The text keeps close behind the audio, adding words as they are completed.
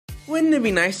Wouldn't it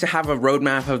be nice to have a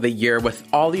roadmap of the year with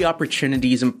all the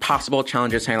opportunities and possible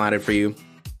challenges highlighted for you?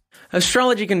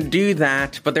 Astrology can do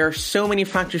that, but there are so many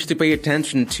factors to pay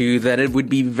attention to that it would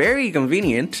be very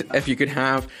convenient if you could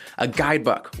have a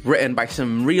guidebook written by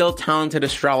some real talented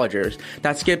astrologers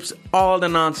that skips all the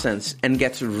nonsense and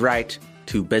gets right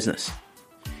to business.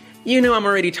 You know I'm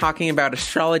already talking about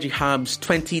Astrology Hub's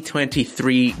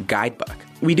 2023 guidebook.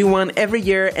 We do one every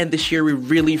year, and this year we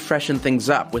really freshen things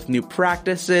up with new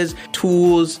practices,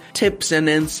 tools, tips, and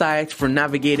insights for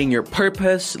navigating your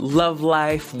purpose, love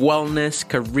life, wellness,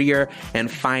 career, and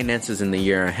finances in the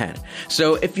year ahead.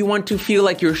 So if you want to feel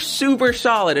like you're super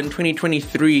solid in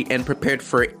 2023 and prepared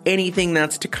for anything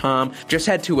that's to come, just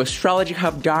head to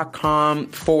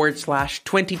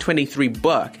astrologyhub.com/2023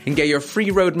 book and get your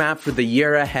free roadmap for the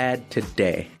year ahead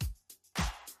today.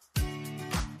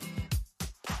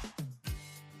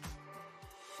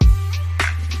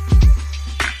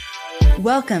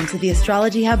 Welcome to the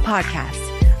Astrology Hub podcast.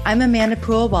 I'm Amanda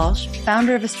Poole-Walsh,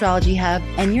 founder of Astrology Hub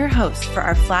and your host for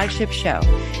our flagship show.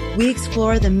 We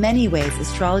explore the many ways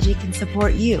astrology can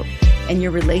support you in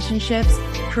your relationships,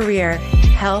 career,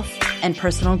 health, and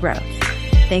personal growth.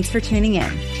 Thanks for tuning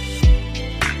in.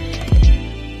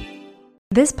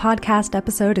 This podcast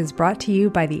episode is brought to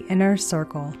you by The Inner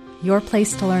Circle, your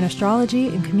place to learn astrology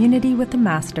in community with the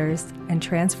masters and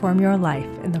transform your life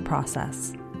in the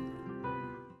process.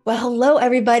 Well, hello,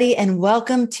 everybody, and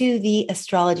welcome to the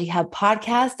Astrology Hub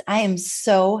podcast. I am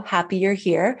so happy you're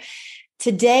here.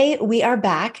 Today, we are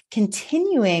back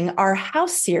continuing our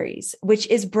house series, which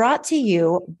is brought to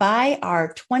you by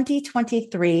our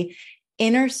 2023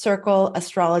 Inner Circle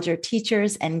Astrologer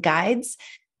teachers and guides.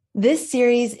 This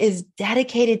series is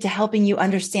dedicated to helping you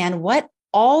understand what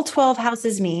all 12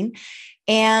 houses mean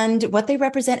and what they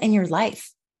represent in your life.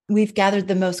 We've gathered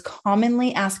the most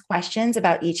commonly asked questions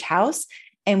about each house,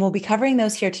 and we'll be covering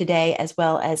those here today, as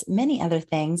well as many other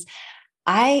things.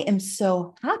 I am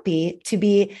so happy to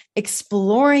be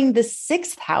exploring the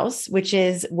sixth house, which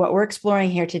is what we're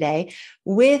exploring here today,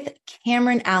 with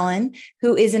Cameron Allen,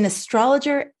 who is an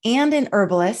astrologer and an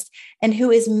herbalist, and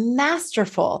who is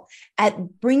masterful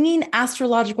at bringing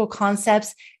astrological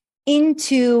concepts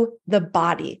into the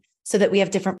body so that we have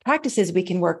different practices we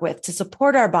can work with to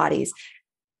support our bodies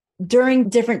during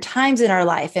different times in our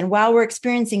life. And while we're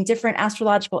experiencing different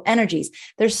astrological energies,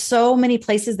 there's so many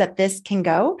places that this can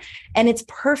go, and it's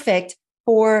perfect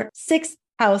for sixth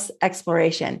house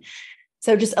exploration.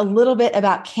 So just a little bit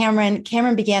about Cameron.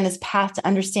 Cameron began his path to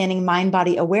understanding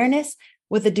mind-body awareness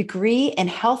with a degree in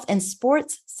health and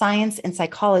sports science and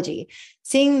psychology.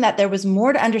 Seeing that there was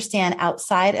more to understand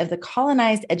outside of the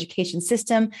colonized education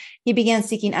system, he began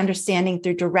seeking understanding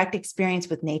through direct experience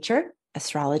with nature,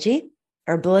 astrology,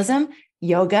 herbalism,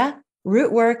 yoga,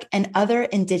 root work, and other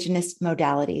indigenous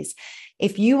modalities.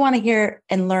 If you want to hear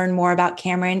and learn more about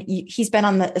Cameron, he's been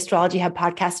on the Astrology Hub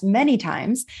podcast many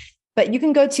times, but you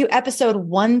can go to episode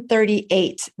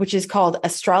 138, which is called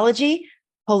Astrology,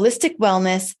 Holistic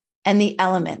Wellness, and the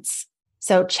Elements.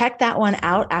 So check that one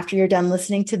out after you're done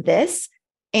listening to this.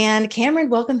 And Cameron,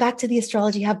 welcome back to the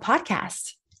Astrology Hub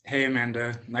podcast. Hey,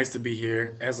 Amanda. Nice to be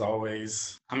here, as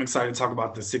always. I'm excited to talk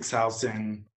about the sixth house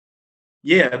and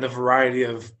the variety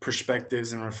of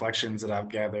perspectives and reflections that I've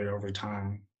gathered over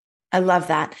time. I love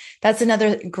that. That's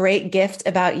another great gift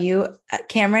about you,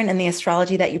 Cameron, and the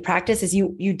astrology that you practice is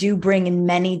you do bring in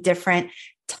many different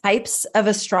types of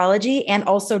astrology and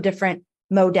also different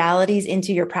modalities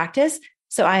into your practice.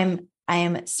 So I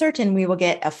am certain we will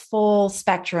get a full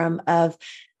spectrum of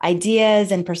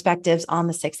ideas and perspectives on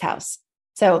the sixth house.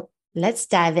 So let's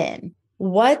dive in.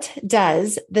 What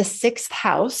does the sixth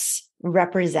house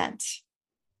represent?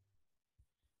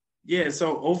 Yeah,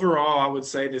 so overall, I would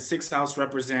say the sixth house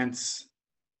represents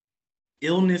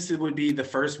illness. It would be the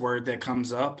first word that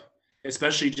comes up,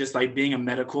 especially just like being a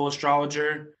medical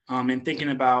astrologer and thinking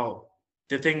about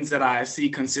the things that I see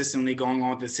consistently going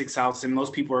on with the sixth house. And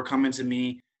most people are coming to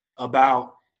me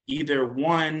about either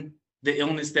one, the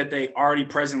illness that they already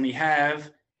presently have,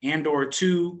 and or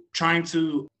two, trying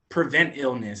to prevent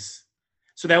illness.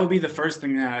 So that would be the first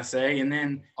thing that I say. And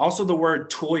then also the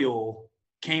word toil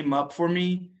came up for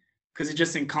me, because it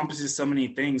just encompasses so many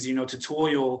things. You know, to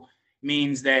toil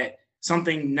means that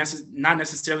something not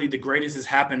necessarily the greatest is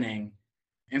happening.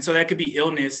 And so that could be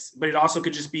illness, but it also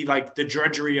could just be like the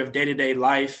drudgery of day-to-day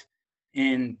life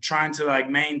and trying to like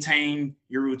maintain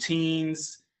your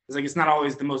routines. It's like, it's not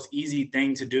always the most easy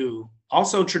thing to do.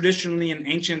 Also, traditionally in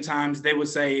ancient times, they would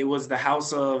say it was the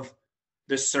house of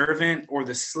the servant or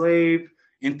the slave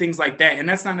and things like that. And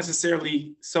that's not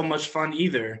necessarily so much fun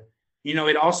either. You know,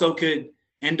 it also could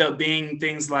end up being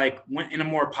things like in a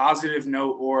more positive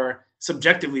note or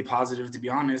subjectively positive, to be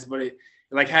honest, but it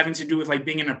like having to do with like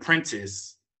being an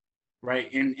apprentice,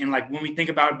 right? And like when we think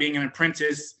about being an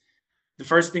apprentice, the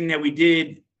first thing that we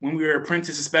did when we were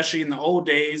apprentice, especially in the old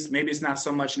days, maybe it's not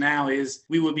so much now, is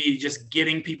we would be just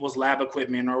getting people's lab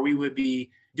equipment, or we would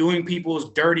be doing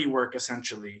people's dirty work,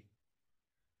 essentially.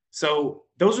 So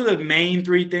those are the main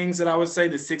three things that I would say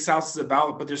the sixth house is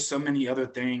about, but there's so many other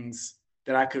things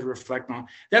that I could reflect on.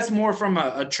 That's more from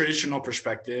a traditional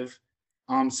perspective.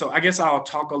 So I guess I'll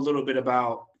talk a little bit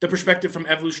about the perspective from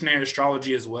evolutionary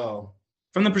astrology as well.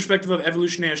 From the perspective of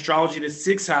evolutionary astrology, the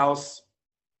sixth house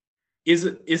is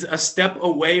a step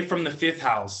away from the fifth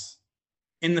house.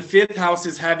 And the fifth house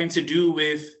is having to do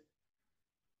with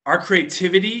our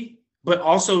creativity, but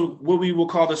also what we will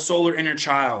call the solar inner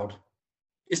child.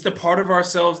 It's the part of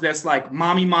ourselves that's like,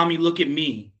 mommy, look at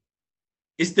me.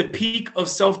 It's the peak of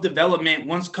self-development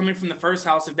once coming from the first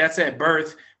house, if that's at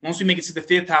birth. Once we make it to the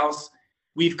fifth house,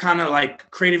 we've kind of like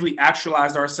creatively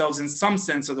actualized ourselves in some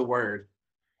sense of the word.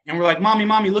 And we're like,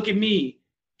 mommy, look at me.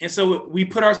 And so we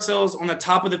put ourselves on the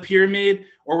top of the pyramid,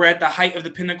 or we're at the height of the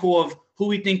pinnacle of who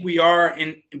we think we are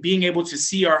and being able to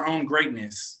see our own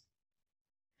greatness.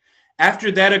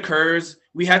 After that occurs,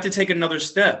 we have to take another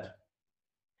step.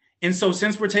 And so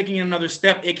since we're taking another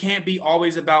step, it can't be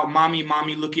always about mommy,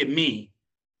 look at me.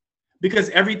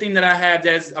 Because everything that I have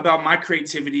that's about my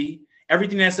creativity,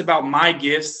 everything that's about my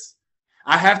gifts,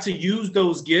 I have to use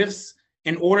those gifts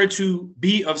in order to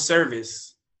be of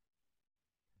service.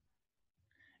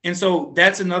 And so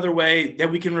that's another way that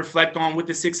we can reflect on what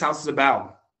the sixth house is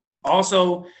about.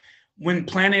 Also, when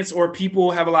planets or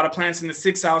people have a lot of planets in the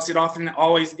sixth house, it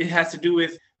has to do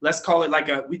with, let's call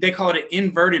it they call it an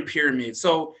inverted pyramid.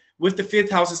 So with the fifth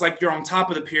house, it's like you're on top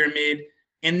of the pyramid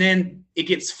and then it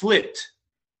gets flipped.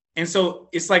 And so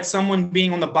it's like someone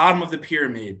being on the bottom of the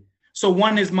pyramid. So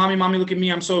one is mommy, look at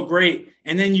me, I'm so great.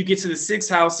 And then you get to the sixth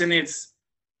house and it's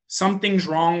something's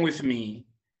wrong with me.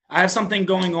 I have something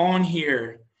going on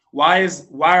here. Why is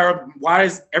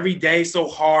every day so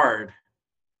hard?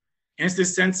 And it's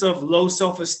this sense of low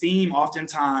self-esteem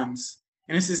oftentimes.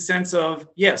 And it's this sense of,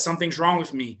 something's wrong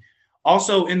with me.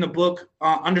 Also in the book,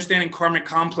 Understanding Karmic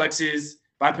Complexes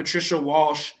by Patricia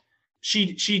Walsh,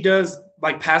 she does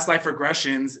like past life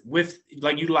regressions with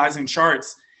like utilizing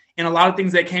charts. And a lot of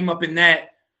things that came up in that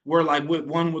were like what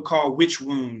one would call witch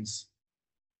wounds.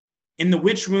 In the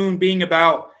witch wound being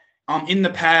about in the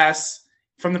past,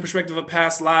 from the perspective of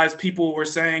past lives, people were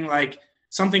saying like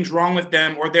something's wrong with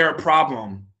them or they're a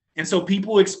problem. And so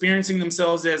people experiencing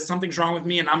themselves as something's wrong with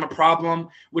me and I'm a problem,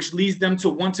 which leads them to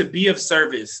want to be of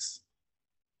service.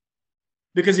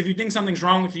 Because if you think something's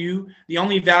wrong with you, the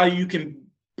only value you can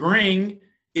bring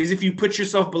is if you put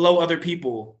yourself below other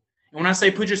people. And when I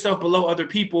say put yourself below other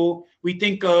people, we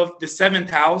think of the seventh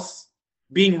house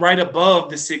being right above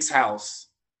the sixth house.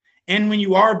 And when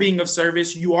you are being of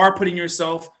service, you are putting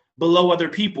yourself below other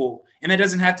people. And it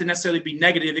doesn't have to necessarily be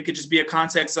negative. It could just be a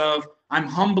context of I'm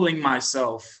humbling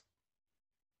myself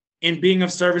in being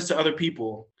of service to other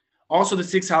people. Also, the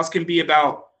sixth house can be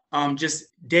about just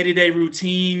day-to-day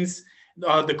routines,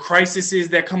 the crises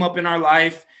that come up in our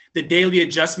life, the daily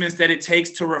adjustments that it takes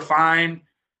to refine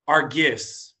our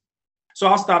gifts. So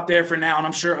I'll stop there for now, and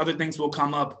I'm sure other things will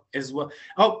come up as well.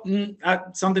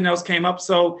 Something else came up.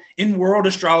 So in world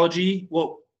astrology,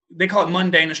 well, they call it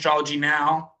mundane astrology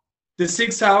now. The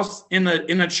sixth house in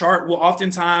a chart will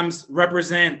oftentimes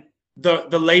represent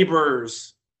the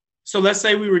laborers. So let's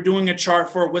say we were doing a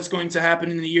chart for what's going to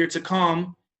happen in the year to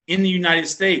come in the United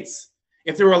States.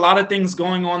 If there were a lot of things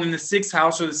going on in the sixth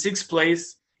house or the sixth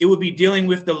place, it would be dealing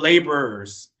with the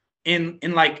laborers in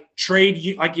like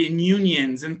trade, like in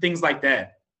unions and things like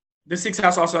that. The sixth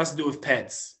house also has to do with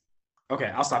pets. Okay,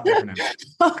 I'll stop there for now.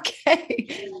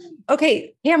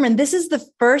 Okay, Cameron, this is the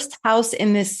first house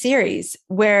in this series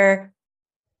where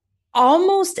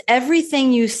almost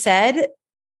everything you said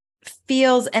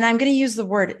feels, and I'm going to use the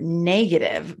word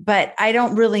negative, but I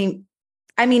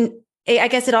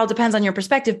guess it all depends on your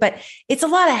perspective, but it's a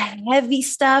lot of heavy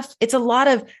stuff.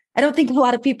 I don't think a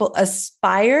lot of people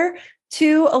aspire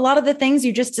to a lot of the things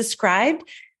you just described.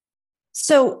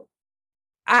 So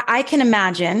I can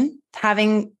imagine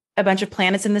having a bunch of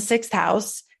planets in the sixth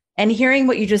house and hearing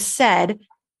what you just said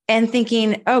and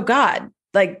thinking, oh God,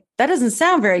 like that doesn't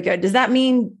sound very good. Does that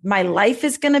mean my life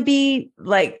is going to be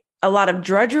like a lot of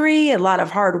drudgery, a lot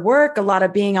of hard work, a lot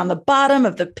of being on the bottom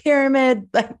of the pyramid?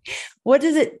 Like,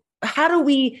 how do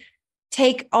we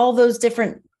take all those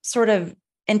different sort of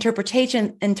interpretations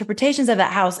of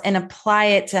that house and apply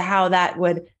it to how that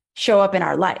would show up in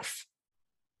our life?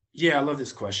 Yeah, I love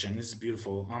this question. This is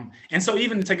beautiful. And so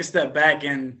even to take a step back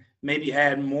and maybe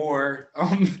add more,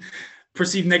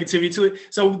 perceived negativity to it.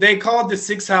 So they called the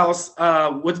sixth house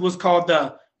what was called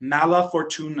the mala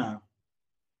fortuna.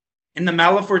 And the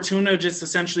mala fortuna just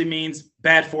essentially means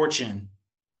bad fortune.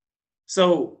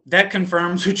 So that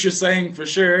confirms what you're saying for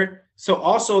sure. So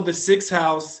also the sixth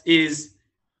house is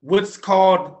what's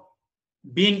called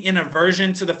being in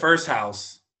aversion to the first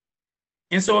house.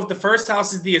 And so if the first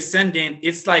house is the ascendant,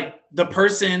 it's like the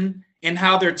person and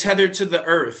how they're tethered to the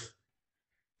earth.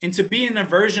 And to be in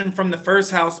aversion from the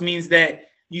first house means that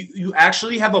you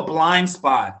actually have a blind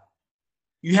spot.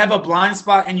 You have a blind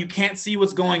spot and you can't see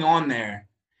what's going on there.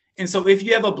 And so if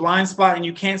you have a blind spot and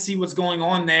you can't see what's going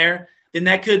on there, then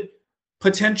that could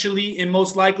potentially and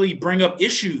most likely bring up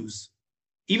issues.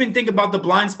 Even think about the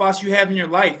blind spots you have in your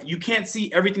life. You can't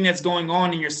see everything that's going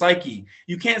on in your psyche.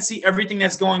 You can't see everything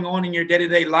that's going on in your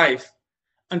day-to-day life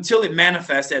until it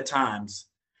manifests at times.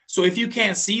 So if you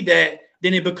can't see that,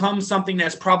 then it becomes something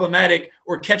that's problematic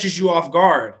or catches you off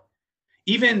guard.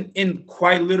 Even in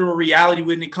quite literal reality,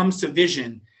 when it comes to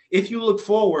vision, if you look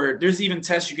forward, there's even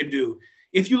tests you could do.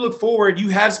 If you look forward, you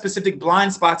have specific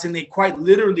blind spots and they quite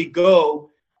literally go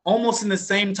almost in the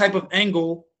same type of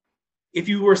angle. If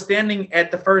you were standing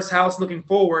at the first house looking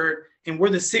forward and where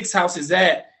the sixth house is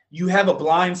at, you have a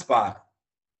blind spot.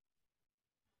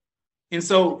 And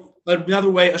so another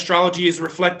way astrology is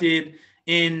reflected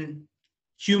in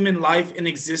human life and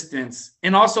existence.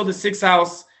 And also the sixth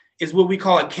house is what we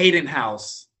call a cadent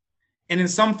house. And in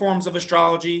some forms of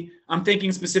astrology, I'm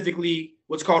thinking specifically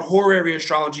what's called horary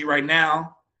astrology right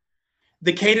now.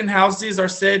 The cadent houses are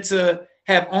said to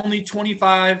have only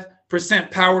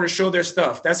 25% power to show their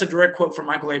stuff. That's a direct quote from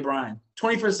Michael A. Bryan.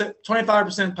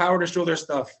 25% power to show their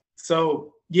stuff.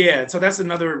 So yeah, so that's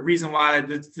another reason why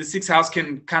the sixth house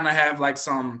can kind of have like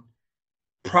some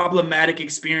problematic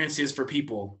experiences for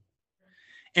people.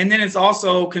 And then it's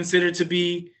also considered to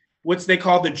be what they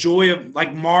call the joy of,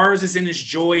 like Mars is in its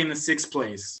joy in the sixth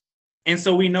place. And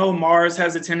so we know Mars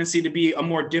has a tendency to be a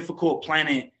more difficult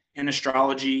planet in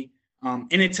astrology.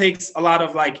 And it takes a lot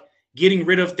of like getting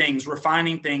rid of things,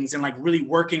 refining things, and like really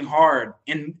working hard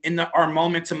in our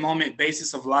moment to moment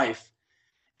basis of life.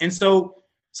 And so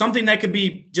something that could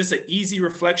be just an easy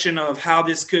reflection of how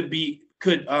this could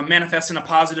manifest in a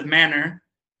positive manner.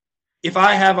 If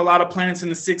I have a lot of planets in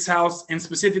the sixth house, and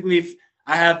specifically if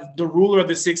I have the ruler of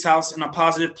the sixth house in a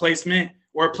positive placement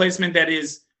or a placement that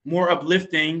is more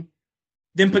uplifting,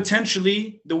 then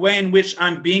potentially the way in which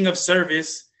I'm being of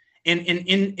service and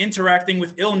in interacting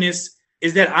with illness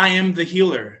is that I am the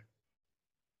healer.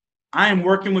 I am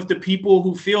working with the people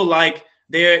who feel like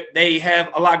they have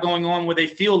a lot going on where they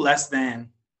feel less than.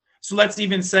 So let's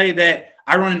even say that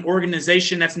I run an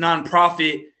organization that's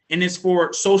nonprofit and it's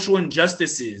for social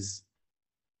injustices.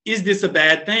 Is this a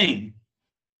bad thing?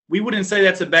 We wouldn't say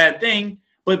that's a bad thing,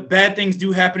 but bad things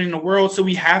do happen in the world. So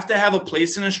we have to have a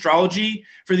place in astrology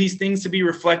for these things to be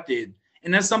reflected.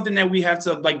 And that's something that we have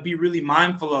to like be really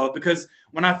mindful of, because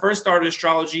when I first started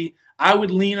astrology, I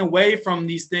would lean away from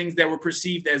these things that were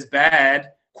perceived as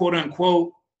bad, quote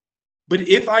unquote. But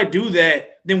if I do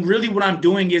that, then really what I'm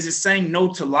doing is saying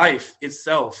no to life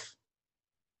itself.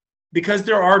 Because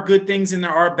there are good things and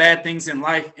there are bad things in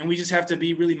life. And we just have to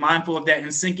be really mindful of that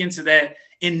and sink into that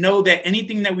and know that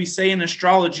anything that we say in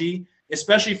astrology,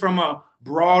 especially from a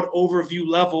broad overview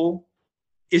level,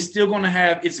 is still going to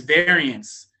have its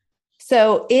variance.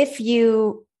 So if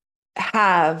you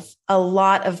have a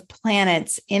lot of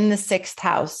planets in the sixth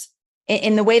house,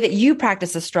 in the way that you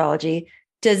practice astrology,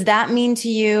 does that mean to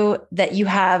you that you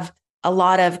have a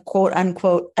lot of quote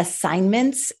unquote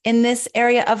assignments in this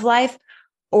area of life,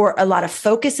 or a lot of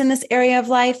focus in this area of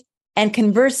life? And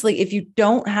conversely, if you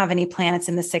don't have any planets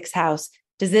in the sixth house,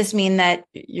 does this mean that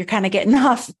you're kind of getting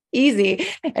off easy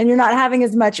and you're not having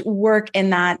as much work in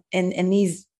that, in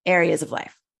these areas of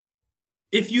life?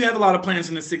 If you have a lot of planets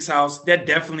in the sixth house, that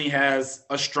definitely has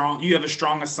you have a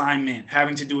strong assignment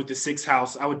having to do with the sixth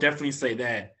house. I would definitely say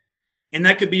that. And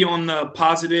that could be on the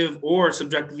positive or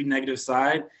subjectively negative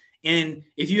side. And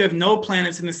if you have no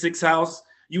planets in the sixth house,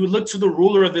 you would look to the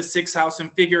ruler of the sixth house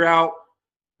and figure out,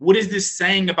 what is this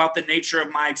saying about the nature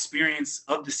of my experience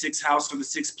of the sixth house or the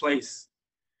sixth place?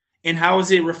 And how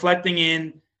is it reflecting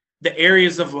in the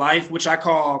areas of life, which I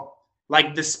call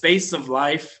like the space of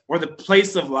life or the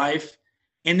place of life?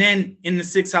 And then in the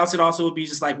sixth house, it also would be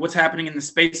just like what's happening in the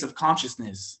space of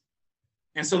consciousness.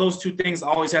 And so those two things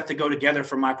always have to go together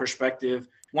from my perspective.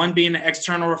 One being the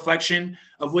external reflection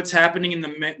of what's happening in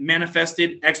the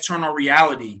manifested external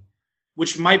reality,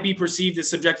 which might be perceived as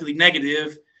subjectively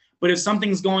negative. But if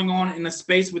something's going on in a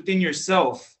space within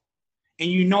yourself and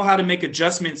you know how to make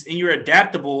adjustments and you're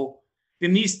adaptable,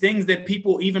 then these things that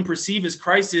people even perceive as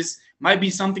crisis might be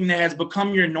something that has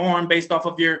become your norm based off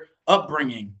of your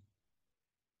upbringing.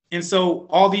 And so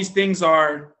all these things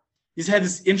have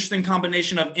this interesting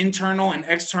combination of internal and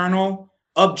external,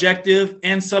 objective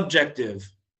and subjective.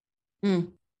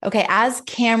 Okay. As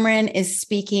Cameron is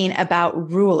speaking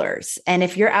about rulers, and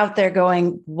if you're out there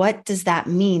going, what does that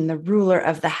mean? The ruler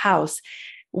of the house.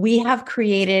 We have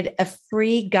created a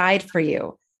free guide for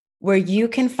you where you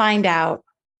can find out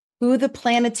who the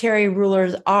planetary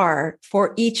rulers are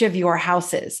for each of your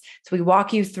houses. So we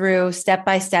walk you through step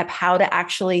by step how to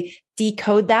actually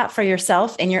decode that for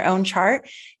yourself in your own chart.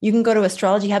 You can go to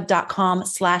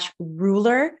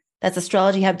astrologyhub.com/ruler. That's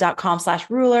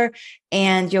astrologyhub.com/ruler.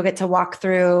 And you'll get to walk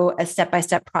through a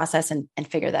step-by-step process and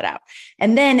figure that out.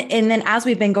 And then as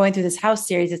we've been going through this house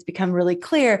series, it's become really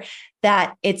clear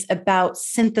that it's about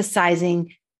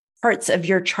synthesizing parts of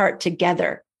your chart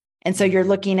together. And so you're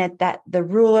looking at the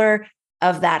ruler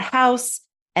of that house,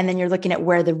 and then you're looking at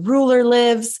where the ruler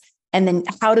lives, and then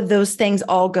how do those things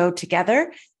all go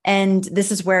together? And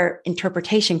this is where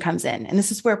interpretation comes in, and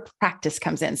this is where practice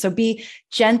comes in. So be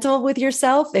gentle with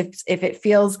yourself. If it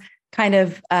feels kind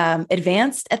of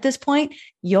advanced at this point,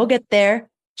 you'll get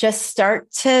there. Just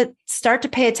start to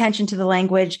pay attention to the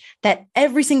language that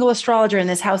every single astrologer in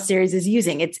this house series is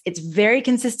using. It's very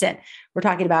consistent. We're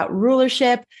talking about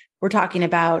rulership. We're talking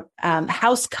about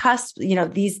house cusp,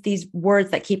 these words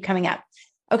that keep coming up.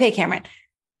 Okay, Cameron.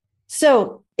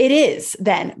 So it is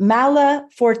then mala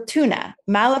fortuna.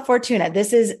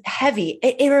 This is heavy.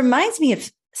 It reminds me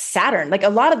of Saturn. Like a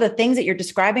lot of the things that you're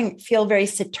describing feel very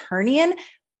Saturnian,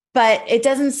 but it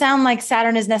doesn't sound like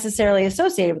Saturn is necessarily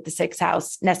associated with the sixth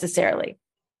house necessarily.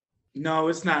 No,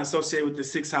 it's not associated with the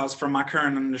sixth house from my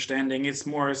current understanding. It's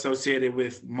more associated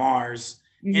with Mars.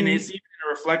 Mm-hmm. And it's even a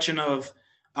reflection of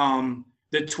the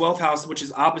 12th house, which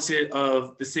is opposite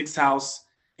of the sixth house,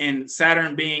 and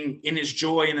Saturn being in its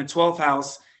joy in the 12th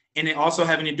house, and it also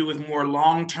having to do with more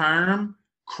long-term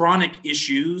chronic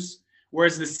issues,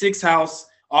 whereas the sixth house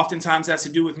oftentimes has to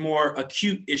do with more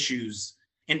acute issues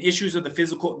and issues of the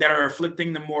physical that are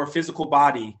afflicting the more physical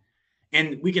body.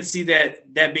 And we can see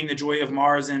that being the joy of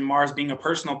Mars, and Mars being a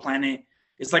personal planet,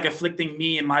 it's like afflicting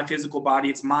me and my physical body.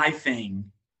 It's my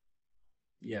thing.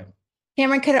 Yeah.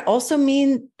 Cameron, could it also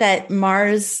mean that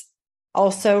Mars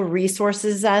also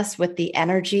resources us with the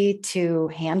energy to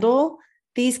handle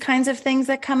these kinds of things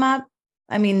that come up?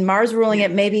 I mean, Mars ruling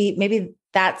it, maybe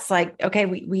that's like, okay,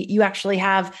 you actually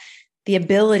have the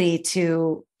ability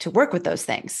to work with those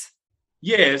things.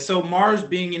 Yeah. So Mars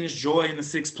being in its joy in the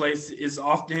sixth place is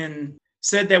often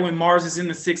said that when Mars is in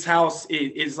the sixth house,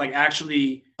 it is like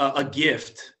actually a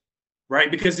gift, right?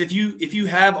 Because if you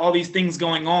have all these things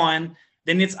going on,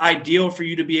 then it's ideal for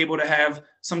you to be able to have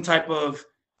some type of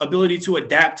ability to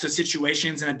adapt to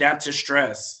situations and adapt to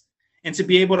stress, and to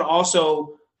be able to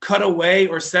also cut away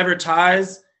or sever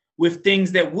ties with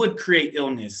things that would create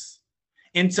illness.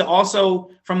 And to also,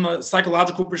 from a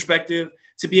psychological perspective,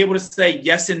 to be able to say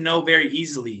yes and no very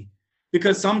easily.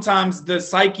 Because sometimes the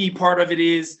psyche part of it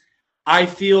is, I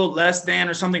feel less than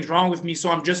or something's wrong with me, so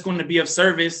I'm just going to be of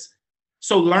service.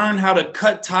 So learn how to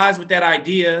cut ties with that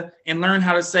idea and learn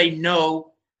how to say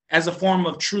no as a form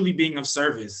of truly being of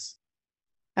service.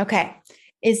 Okay.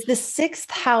 Is the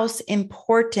sixth house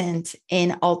important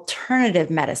in alternative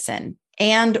medicine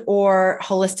and or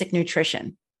holistic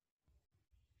nutrition?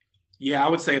 Yeah, I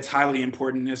would say it's highly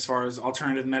important as far as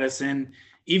alternative medicine.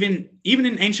 Even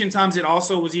in ancient times, it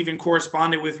also was even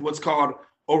corresponded with what's called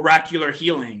oracular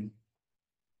healing.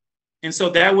 And so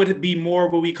that would be more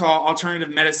what we call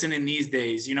alternative medicine in these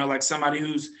days, like somebody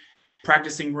who's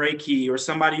practicing Reiki or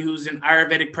somebody who's an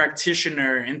Ayurvedic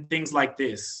practitioner and things like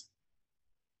this.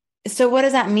 So what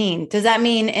does that mean? Does that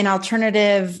mean an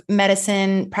alternative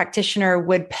medicine practitioner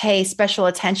would pay special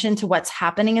attention to what's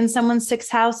happening in someone's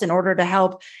sixth house in order to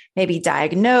help maybe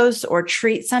diagnose or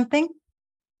treat something?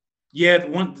 Yeah,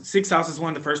 the sixth house is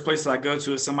one of the first places I go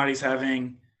to if somebody's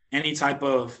having any type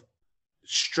of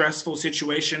stressful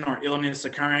situation or illness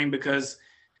occurring, because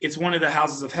it's one of the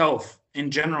houses of health in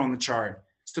general in the chart.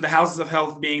 So the houses of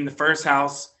health being the first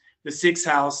house, the sixth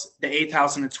house, the eighth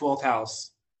house, and the 12th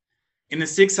house. And the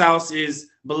sixth house is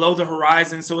below the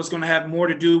horizon, so it's going to have more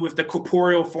to do with the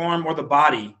corporeal form or the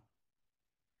body.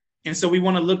 And so we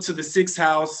want to look to the sixth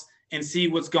house and see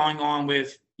what's going on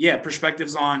with,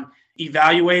 perspectives on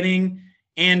evaluating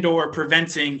and or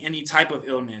preventing any type of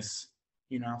illness.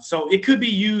 So it could be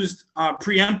used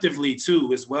preemptively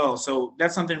too as well. So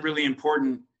that's something really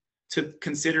important to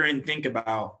consider and think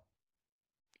about.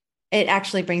 It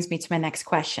actually brings me to my next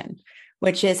question,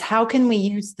 which is how can we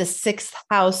use the sixth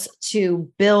house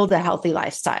to build a healthy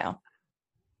lifestyle?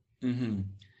 Mm-hmm.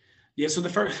 Yeah. So the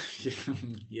first,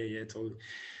 yeah, totally.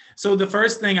 So the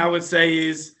first thing I would say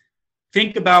is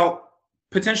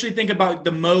potentially think about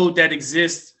the mode that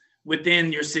exists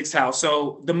within your sixth house.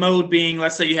 So the mode being,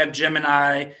 let's say you have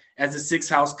Gemini as a sixth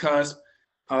house cusp,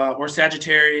 or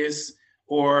Sagittarius,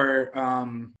 or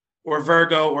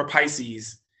Virgo or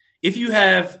Pisces. If you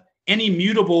have any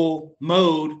mutable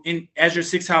mode as your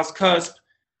sixth house cusp,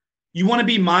 you want to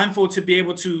be mindful to be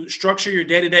able to structure your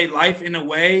day-to-day life in a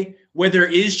way where there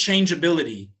is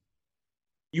changeability.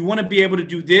 You want to be able to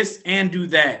do this and do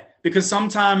that, because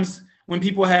sometimes when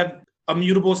people have a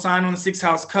mutable sign on the sixth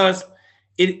house cusp,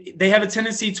 they have a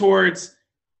tendency towards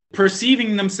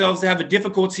perceiving themselves to have a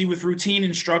difficulty with routine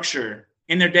and structure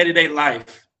in their day-to-day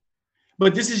life.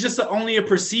 But this is just only a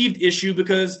perceived issue,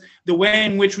 because the way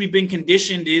in which we've been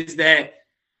conditioned is that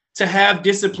to have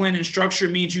discipline and structure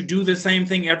means you do the same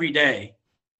thing every day,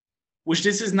 which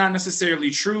this is not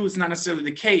necessarily true. It's not necessarily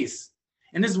the case.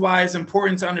 And this is why it's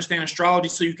important to understand astrology,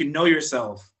 so you can know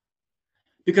yourself.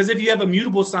 Because if you have a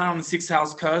mutable sign on the sixth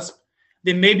house cusp,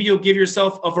 then maybe you'll give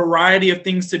yourself a variety of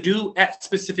things to do at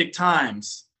specific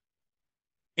times.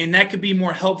 And that could be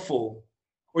more helpful.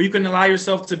 Or you can allow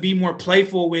yourself to be more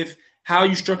playful with how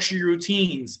you structure your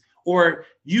routines, or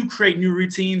you create new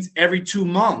routines every 2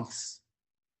 months.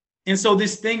 And so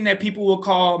this thing that people will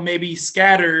call maybe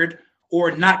scattered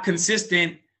or not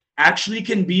consistent actually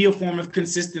can be a form of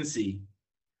consistency.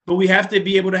 But we have to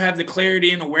be able to have the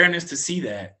clarity and awareness to see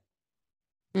that.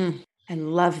 I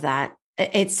love that.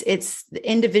 It's the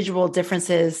individual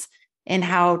differences in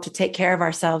how to take care of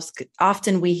ourselves.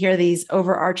 Often we hear these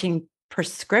overarching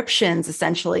prescriptions,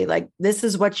 essentially, like this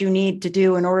is what you need to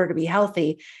do in order to be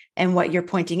healthy. And what you're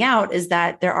pointing out is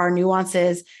that there are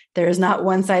nuances. There is not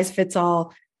one size fits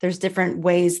all. There's different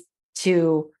ways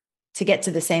to get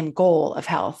to the same goal of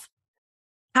health.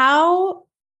 How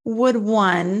would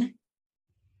one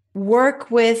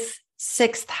work with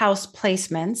sixth house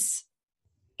placements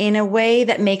in a way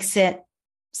that makes it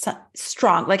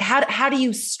strong? Like how do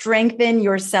you strengthen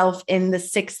yourself in the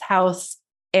sixth house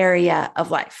area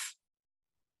of life?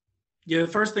 Yeah, the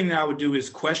first thing that I would do is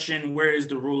question, where is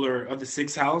the ruler of the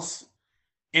sixth house?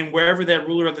 And wherever that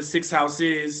ruler of the sixth house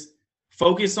is,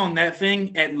 focus on that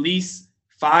thing at least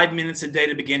 5 minutes a day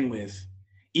to begin with.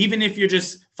 Even if you're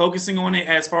just focusing on it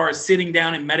as far as sitting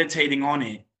down and meditating on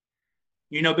it,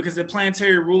 because the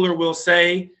planetary ruler will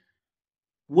say,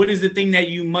 what is the thing that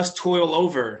you must toil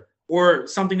over, or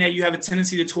something that you have a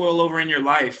tendency to toil over in your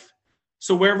life?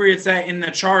 So wherever it's at in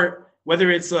the chart, whether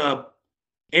it's a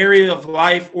area of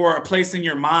life or a place in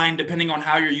your mind, depending on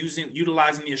how you're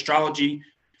utilizing the astrology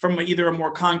from either a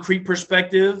more concrete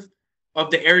perspective of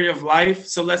the area of life.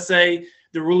 So let's say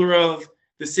the ruler of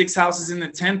the sixth house is in the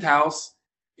 10th house.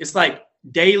 It's like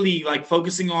daily, like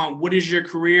focusing on, what is your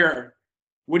career?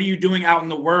 What are you doing out in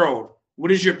the world?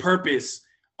 What is your purpose?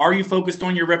 Are you focused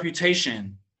on your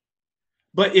reputation?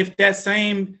 But if that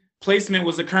same placement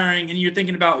was occurring and you're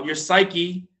thinking about your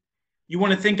psyche, you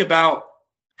want to think about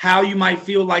how you might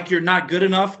feel like you're not good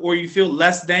enough, or you feel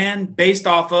less than, based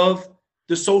off of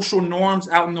the social norms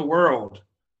out in the world,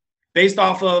 based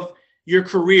off of your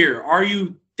career. Are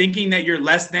you thinking that you're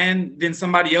less than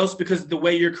somebody else because of the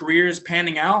way your career is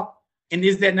panning out? And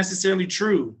is that necessarily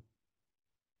true?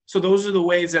 So those are the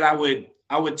ways that I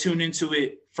would tune into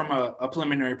it from a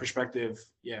preliminary perspective.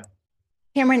 Yeah.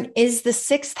 Cameron, is the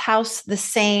sixth house the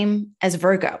same as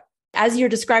Virgo? As you're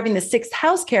describing the sixth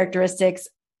house characteristics,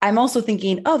 I'm also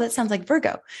thinking, oh, that sounds like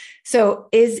Virgo. So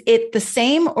is it the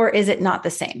same or is it not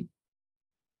the same?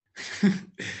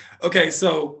 Okay,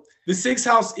 so the sixth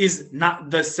house is not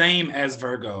the same as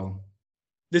Virgo.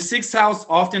 The sixth house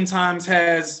oftentimes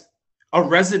has a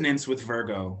resonance with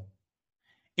Virgo.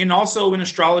 And also in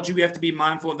astrology, we have to be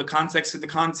mindful of the context of the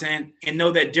content and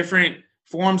know that different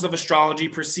forms of astrology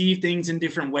perceive things in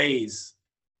different ways.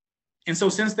 And so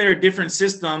since there are different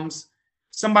systems,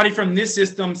 somebody from this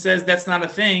system says that's not a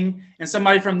thing, and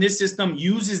somebody from this system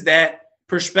uses that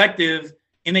perspective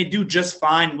and they do just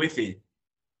fine with it.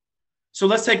 So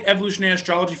let's take evolutionary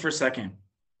astrology for a second.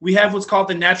 We have what's called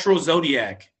the natural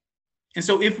zodiac. And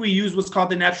so if we use what's called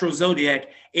the natural zodiac,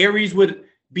 Aries would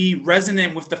be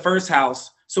resonant with the first house.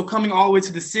 So coming all the way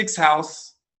to the sixth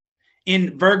house,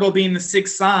 in Virgo being the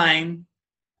sixth sign,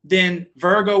 then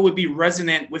Virgo would be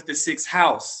resonant with the sixth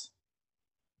house.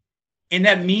 And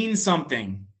that means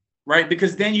something, right?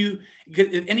 Because then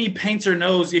any painter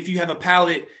knows, if you have a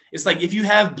palette, it's like if you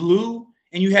have blue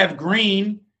and you have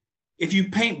green, if you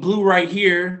paint blue right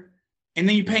here and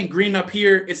then you paint green up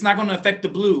here, it's not going to affect the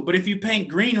blue. But if you paint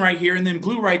green right here and then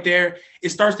blue right there, it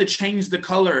starts to change the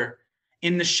color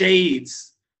in the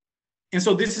shades. And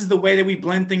so this is the way that we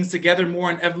blend things together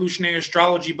more in evolutionary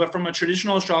astrology. But from a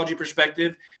traditional astrology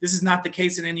perspective, this is not the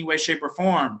case in any way, shape, or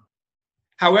form.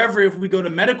 However, if we go to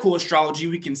medical astrology,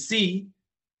 we can see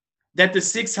that the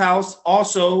sixth house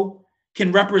also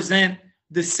can represent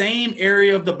the same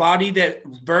area of the body that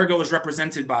Virgo is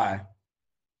represented by.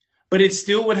 But it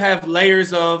still would have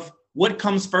layers of what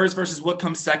comes first versus what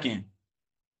comes second.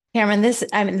 Cameron,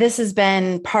 this has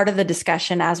been part of the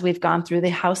discussion as we've gone through the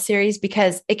house series,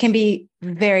 because it can be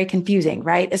very confusing,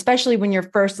 right? Especially when you're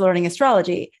first learning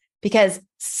astrology, because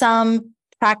some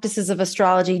practices of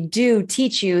astrology do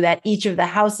teach you that each of the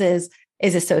houses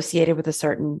is associated with a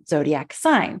certain zodiac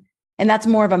sign. And that's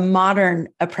more of a modern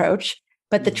approach.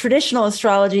 But the traditional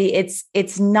astrology,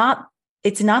 it's not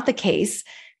the case.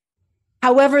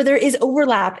 However, there is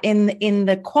overlap in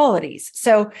the qualities.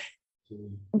 So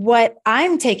what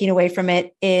I'm taking away from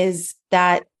it is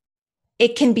that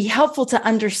it can be helpful to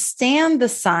understand the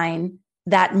sign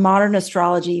that modern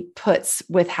astrology puts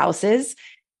with houses,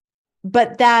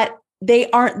 but that they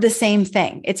aren't the same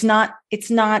thing. It's not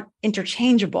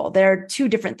interchangeable. They're two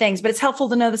different things, but it's helpful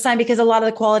to know the sign because a lot of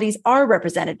the qualities are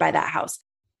represented by that house.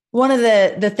 One of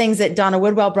the things that Donna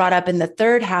Woodwell brought up in the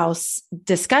third house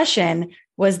discussion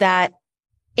was that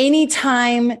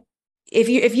anytime,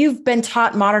 if you've been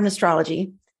taught modern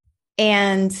astrology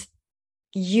and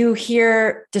you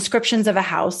hear descriptions of a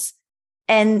house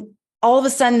and all of a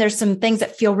sudden there's some things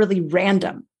that feel really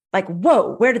random, like,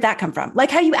 whoa, where did that come from?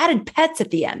 Like how you added pets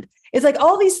at the end. It's like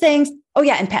all these things. Oh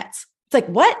yeah. And pets. It's like,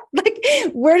 what? Like,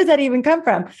 where did that even come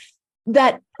from?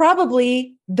 That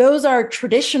probably those are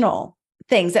traditional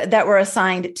things that were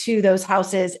assigned to those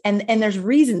houses. And there's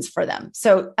reasons for them.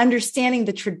 So understanding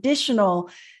the traditional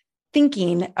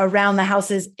thinking around the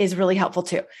houses is really helpful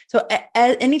too. So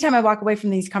anytime I walk away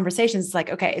from these conversations, it's like,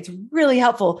 okay, it's really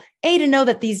helpful, A, to know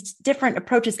that these different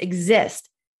approaches exist,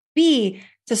 B,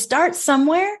 to start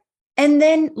somewhere and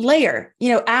then layer,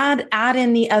 add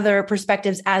in the other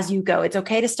perspectives as you go. It's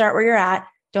okay to start where you're at.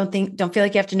 Don't feel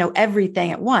like you have to know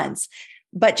everything at once,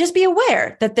 but just be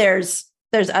aware that there's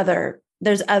other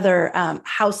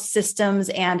house systems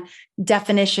and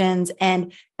definitions.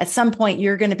 And at some point,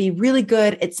 you're going to be really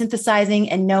good at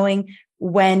synthesizing and knowing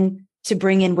when to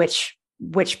bring in which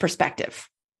perspective.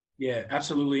 Yeah,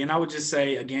 absolutely. And I would just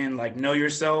say, again, like, know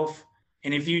yourself.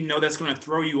 And if you know that's going to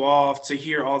throw you off to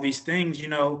hear all these things,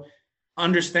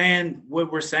 understand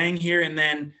what we're saying here and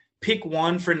then pick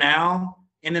one for now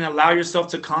and then allow yourself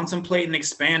to contemplate and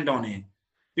expand on it.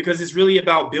 Because it's really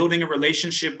about building a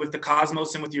relationship with the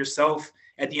cosmos and with yourself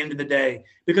at the end of the day.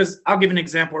 Because I'll give an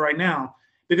example right now.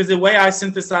 Because the way I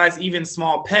synthesize even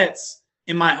small pets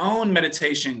in my own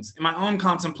meditations, in my own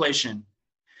contemplation,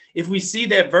 if we see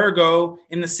that Virgo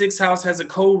in the sixth house has a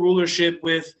co-rulership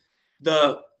with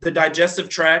the digestive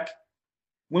tract,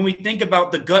 when we think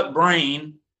about the gut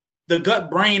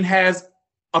brain has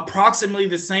approximately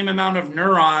the same amount of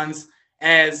neurons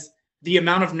as the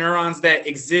amount of neurons that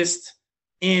exist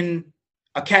in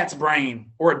a cat's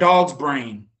brain or a dog's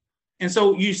brain. And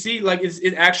so you see, like,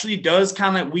 it actually does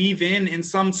kind of weave in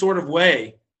some sort of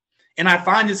way. And I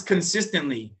find this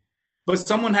consistently, but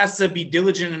someone has to be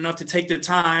diligent enough to take the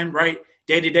time, right?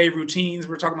 Day-to-day routines.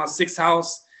 We're talking about sixth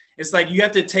house. It's like you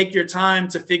have to take your time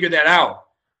to figure that out.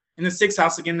 And the sixth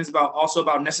house, again, is also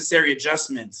about necessary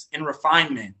adjustments and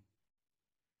refinement.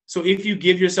 So if you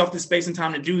give yourself the space and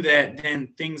time to do that, then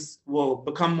things will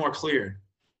become more clear.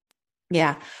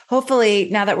 Yeah. Hopefully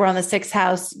now that we're on the sixth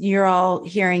house, you're all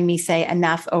hearing me say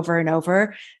enough over and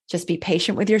over. Just be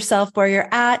patient with yourself where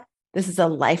you're at. This is a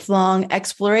lifelong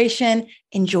exploration.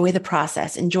 Enjoy the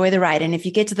process, enjoy the ride. And if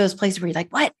you get to those places where you're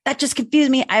like, what? That just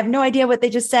confused me. I have no idea what they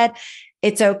just said.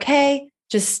 It's okay.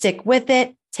 Just stick with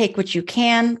it. Take what you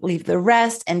can, leave the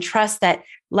rest, and trust that,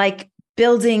 like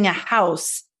building a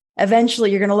house, eventually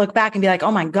you're going to look back and be like,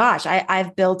 oh my gosh,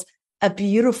 I've built a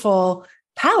beautiful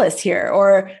palace here,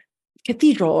 or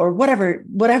cathedral, or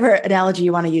whatever analogy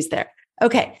you want to use there.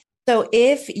 Okay. So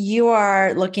if you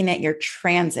are looking at your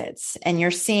transits and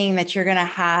you're seeing that you're going to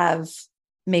have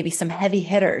maybe some heavy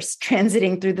hitters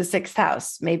transiting through the sixth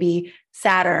house, maybe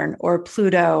Saturn or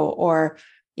Pluto or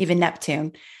even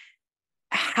Neptune,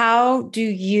 how do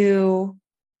you,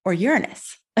 or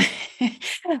Uranus,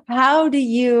 how do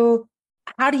you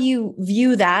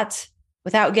view that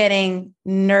without getting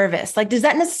nervous? Like, does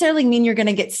that necessarily mean you're going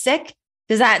to get sick?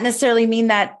 Does that necessarily mean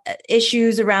that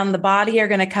issues around the body are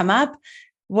going to come up?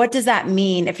 What does that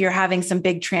mean if you're having some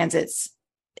big transits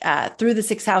through the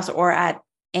sixth house or at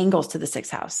angles to the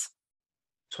sixth house?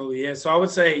 Totally. Yeah. So I would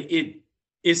say it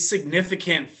is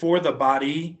significant for the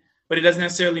body, but it doesn't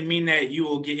necessarily mean that you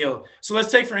will get ill. So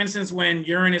let's take, for instance, when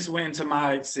Uranus went into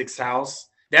my sixth house,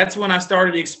 That's when I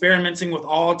started experimenting with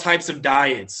all types of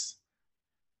diets.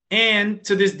 And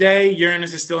to this day,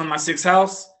 Uranus is still in my sixth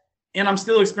house, and I'm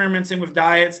still experimenting with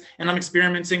diets, and I'm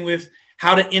experimenting with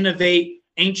how to innovate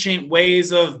ancient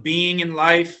ways of being in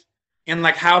life and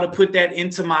like how to put that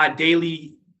into my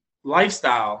daily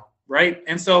lifestyle, right?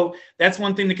 And so that's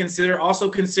one thing to consider. Also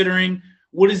considering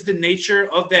what is the nature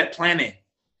of that planet.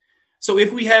 So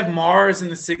if we have Mars in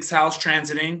the sixth house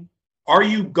transiting, are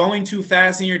you going too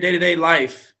fast in your day-to-day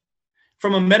life?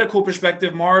 From a medical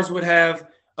perspective, Mars would have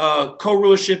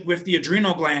co-rulership with the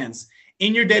adrenal glands.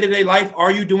 In your day-to-day life,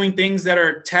 are you doing things that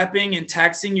are tapping and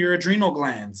taxing your adrenal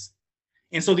glands?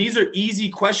 And so these are easy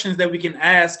questions that we can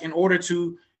ask in order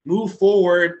to move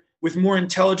forward with more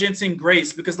intelligence and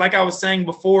grace. Because like I was saying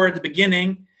before at the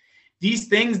beginning, these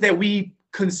things that we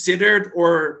considered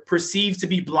or perceived to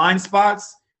be blind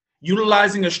spots,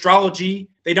 utilizing astrology,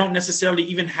 they don't necessarily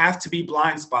even have to be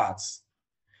blind spots.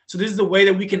 So this is the way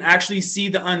that we can actually see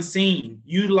the unseen,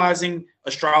 utilizing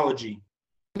astrology.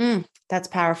 That's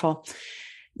powerful.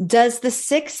 Does the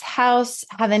sixth house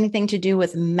have anything to do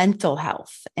with mental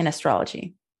health in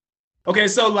astrology? Okay,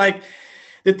 so like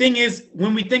the thing is,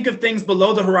 when we think of things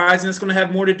below the horizon, it's going to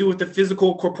have more to do with the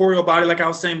physical, corporeal body, like I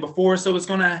was saying before. So it's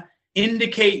going to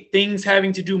indicate things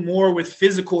having to do more with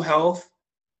physical health.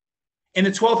 And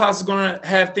the 12th house is going to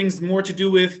have things more to do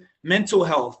with mental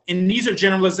health. And these are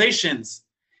generalizations.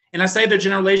 And I say they're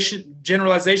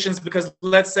generalizations because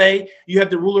let's say you have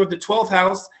the ruler of the 12th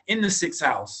house in the 6th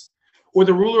house, or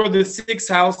the ruler of the 6th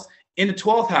house in the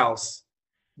 12th house.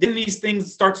 Then these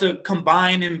things start to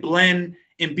combine and blend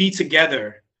and be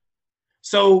together.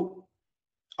 So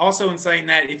also in saying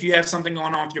that, if you have something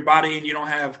going on with your body and you don't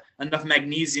have enough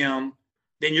magnesium,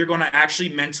 then you're going to actually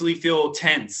mentally feel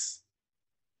tense.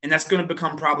 And that's going to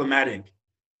become problematic.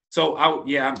 So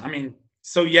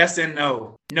so yes and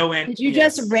no. No and did you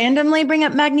yes. just randomly bring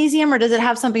up magnesium, or does it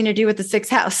have something to do with the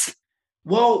sixth house?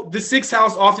 Well, the sixth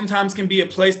house oftentimes can be a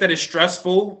place that is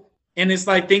stressful. And it's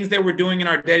like things that we're doing in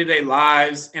our day-to-day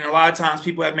lives. And a lot of times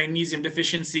people have magnesium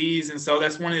deficiencies. And so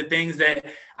that's one of the things that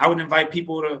I would invite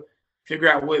people to figure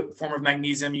out what form of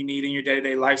magnesium you need in your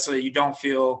day-to-day life so that you don't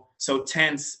feel so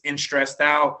tense and stressed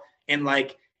out. And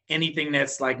like anything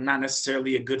that's like not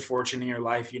necessarily a good fortune in your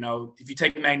life, if you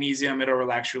take magnesium, it'll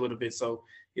relax you a little bit. So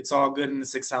it's all good in the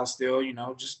sixth house still,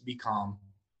 just be calm.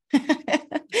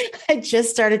 I just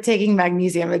started taking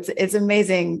magnesium. It's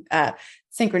amazing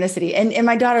synchronicity. And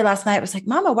my daughter last night was like,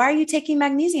 Mama, why are you taking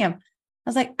magnesium? I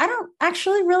was like, I don't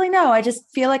actually really know. I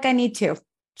just feel like I need to.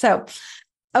 So,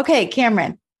 okay,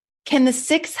 Cameron, can the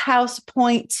sixth house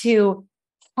point to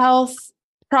health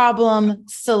problem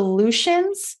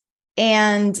solutions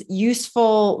and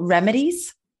useful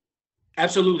remedies?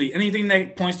 Absolutely. Anything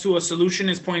that points to a solution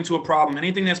is pointing to a problem.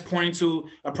 Anything that's pointing to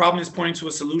a problem is pointing to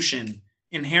a solution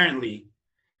inherently.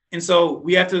 And so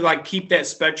we have to like keep that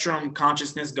spectrum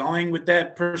consciousness going with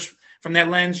that from that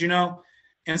lens,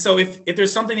 And so if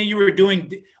there's something that you were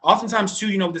doing, oftentimes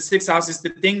too, the sixth house is the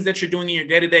things that you're doing in your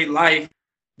day-to-day life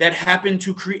that happen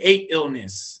to create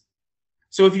illness.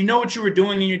 So if you know what you were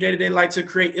doing in your day-to-day life to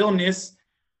create illness,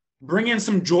 bring in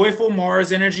some joyful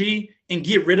Mars energy and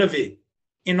get rid of it.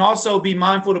 And also be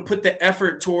mindful to put the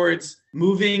effort towards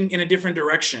moving in a different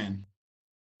direction.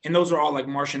 And those are all like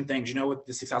Martian things, with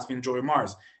the sixth house being the joy of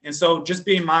Mars. And so just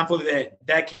being mindful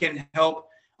that can help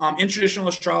in traditional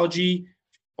astrology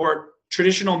or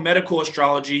traditional medical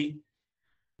astrology.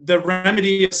 The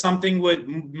remedy of something would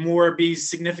more be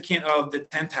significant of the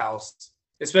 10th house,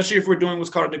 especially if we're doing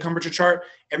what's called a decumbrature chart.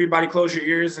 Everybody close your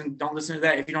ears and don't listen to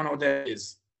that if you don't know what that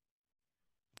is.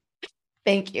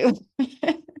 Thank you.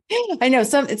 I know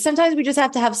sometimes we just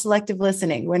have to have selective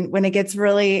listening when it gets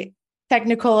really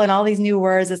technical and all these new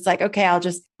words. It's like, okay,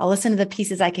 I'll listen to the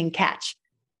pieces I can catch.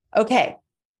 Okay.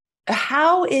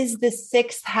 How is the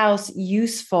sixth house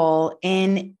useful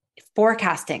in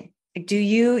forecasting? Do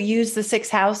you use the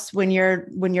sixth house when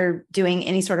you're doing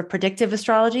any sort of predictive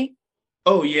astrology?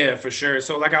 Oh yeah, for sure.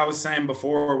 So like I was saying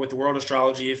before with the world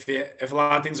astrology, if a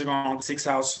lot of things are going on in the sixth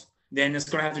house, then it's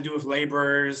going to have to do with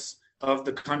laborers of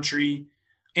the country.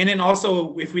 And then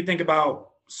also if we think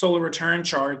about solar return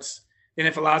charts, then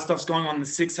if a lot of stuff's going on in the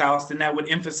sixth house, then that would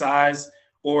emphasize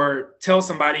or tell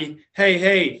somebody,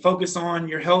 hey, focus on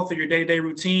your health or your day-to-day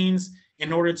routines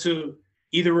in order to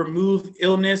either remove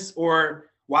illness or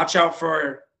watch out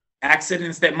for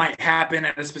accidents that might happen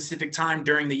at a specific time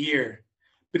during the year.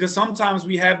 Because sometimes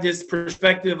we have this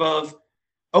perspective of,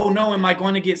 oh no, am I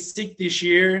going to get sick this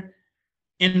year?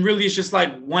 And really it's just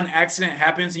like one accident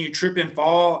happens and you trip and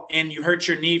fall and you hurt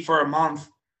your knee for a month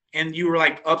and you were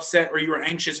like upset or you were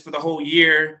anxious for the whole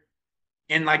year.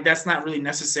 And like, that's not really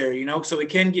necessary, you know? So it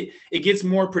gets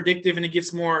more predictive and it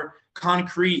gets more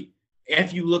concrete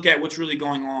if you look at what's really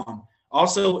going on.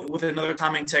 Also, with another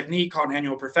timing technique called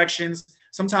annual perfections,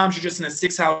 sometimes you're just in a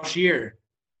 6-house year.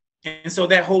 And so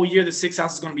that whole year, the 6th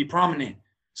house is going to be prominent.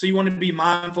 So you want to be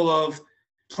mindful of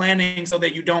planning so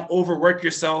that you don't overwork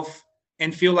yourself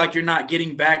and feel like you're not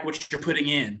getting back what you're putting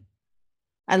in.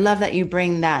 I love that you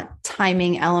bring that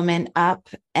timing element up.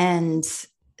 And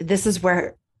this is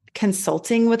where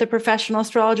consulting with a professional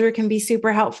astrologer can be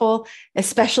super helpful,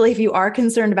 especially if you are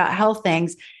concerned about health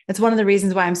things. It's one of the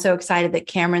reasons why I'm so excited that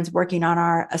Cameron's working on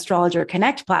our Astrologer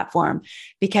Connect platform,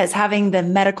 because having the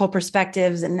medical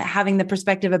perspectives and having the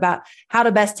perspective about how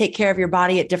to best take care of your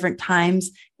body at different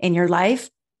times in your life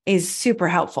is super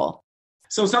helpful.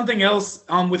 So something else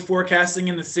with forecasting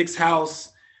in the 6th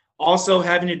house, also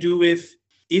having to do with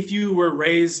if you were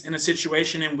raised in a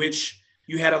situation in which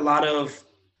you had a lot of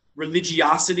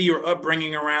religiosity or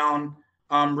upbringing around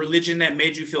religion that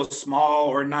made you feel small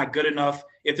or not good enough.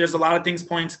 If there's a lot of things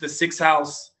pointing to the 6th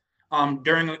house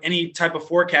during any type of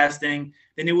forecasting,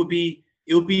 then it would be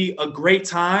a great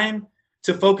time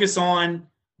to focus on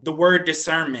the word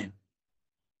discernment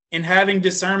and having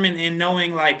discernment and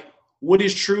knowing like what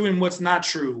is true and what's not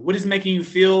true. What is making you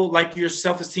feel like your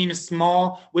self-esteem is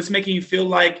small? What's making you feel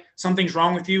like something's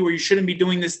wrong with you or you shouldn't be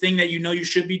doing this thing that you know you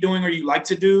should be doing or you like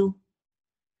to do?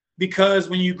 Because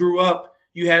when you grew up,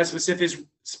 you had a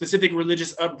specific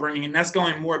religious upbringing, and that's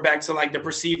going more back to like the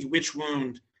perceived witch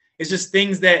wound. It's just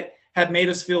things that have made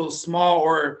us feel small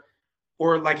or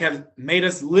like have made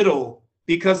us little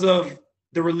because of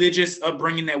the religious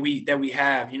upbringing that we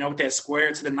have, you know, with that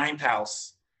square to the 9th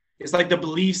house. It's like the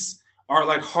beliefs are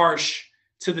like harsh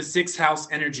to the 6th house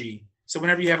energy. So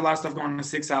whenever you have a lot of stuff going on in the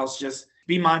 6th house, just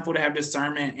be mindful to have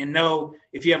discernment and know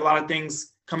if you have a lot of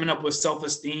things coming up with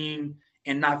self-esteem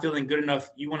and not feeling good enough,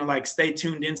 you want to like stay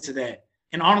tuned into that.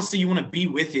 And honestly, you want to be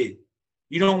with it.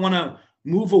 You don't want to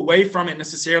move away from it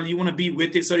necessarily. You want to be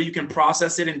with it so that you can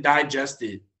process it and digest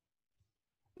it.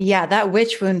 Yeah, that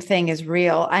witch wound thing is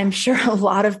real. I'm sure a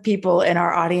lot of people in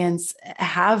our audience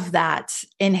have that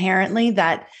inherently,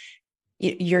 that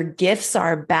your gifts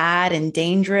are bad and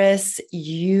dangerous.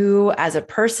 You as a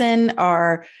person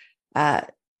are,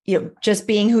 just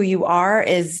being who you are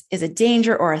is a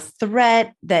danger or a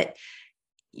threat, that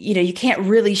you can't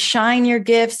really shine your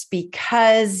gifts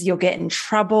because you'll get in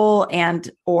trouble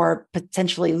or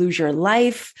potentially lose your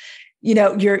life.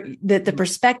 The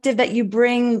perspective that you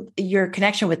bring, your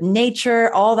connection with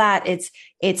nature, all that,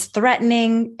 it's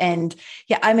threatening. And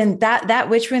yeah, I mean, that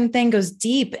witch wound thing goes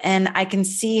deep, and I can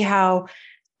see how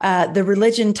the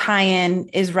religion tie-in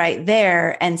is right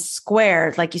there and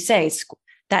squared, like you say,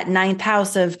 that 9th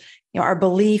house of, our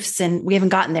beliefs. And we haven't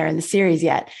gotten there in the series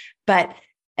yet,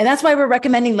 and that's why we're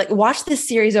recommending like watch this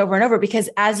series over and over, because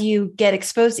as you get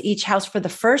exposed to each house for the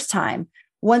first time,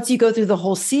 once you go through the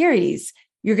whole series,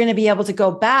 you're going to be able to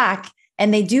go back,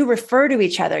 and they do refer to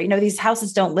each other. These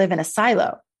houses don't live in a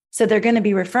silo. So they're going to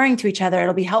be referring to each other.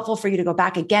 It'll be helpful for you to go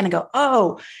back again and go,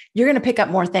 oh, you're going to pick up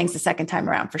more things the second time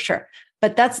around for sure.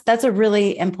 But that's a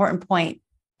really important point.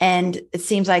 And it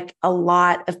seems like a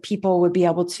lot of people would be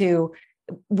able to,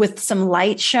 with some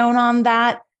light shown on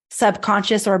that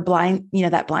subconscious or blind,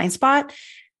 that blind spot,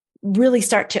 really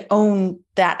start to own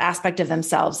that aspect of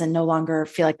themselves and no longer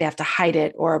feel like they have to hide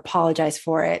it or apologize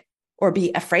for it or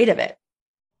be afraid of it.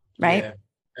 Right? Yeah,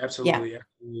 absolutely. Yeah.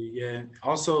 Absolutely. Yeah.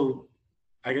 Also,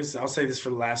 I guess I'll say this for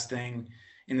the last thing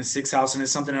in the 6th house, and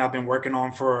it's something that I've been working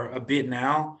on for a bit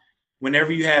now.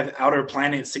 Whenever you have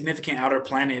significant outer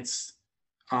planets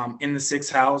in the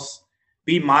 6th house,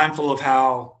 be mindful of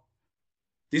how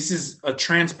this is a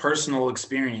transpersonal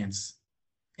experience.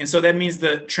 And so that means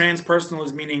the transpersonal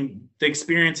is meaning the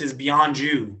experience is beyond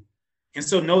you. And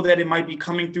so know that it might be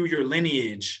coming through your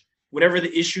lineage, whatever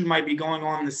the issue might be going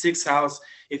on in the 6th house.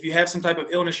 If you have some type of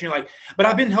illness, and you're like, but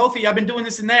I've been healthy, I've been doing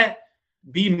this and that.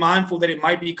 Be mindful that it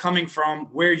might be coming from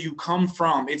where you come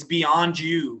from. It's beyond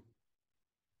you.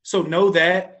 So know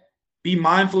that, be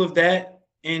mindful of that.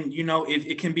 And,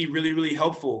 it can be really, really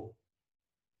helpful.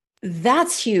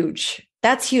 That's huge.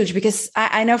 That's huge, because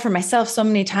I know for myself, so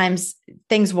many times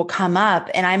things will come up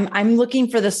and I'm looking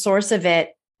for the source of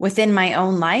it within my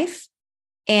own life.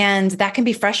 And that can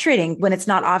be frustrating when it's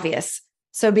not obvious.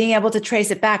 So being able to trace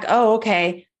it back, oh,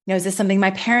 okay, is this something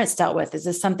my parents dealt with? Is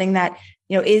this something that,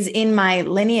 is in my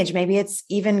lineage? Maybe it's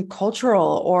even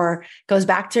cultural or goes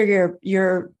back to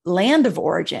your land of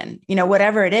origin,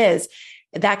 whatever it is,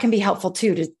 that can be helpful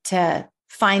too, to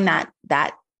find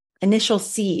that initial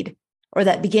seed or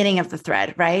that beginning of the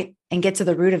thread, right? And get to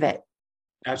the root of it.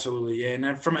 Absolutely. Yeah. And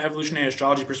then from an evolutionary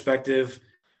astrology perspective,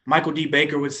 Michael D.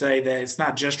 Baker would say that it's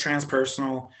not just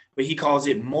transpersonal, but he calls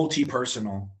it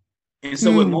multi-personal. And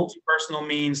so what multi-personal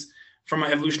means from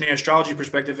an evolutionary astrology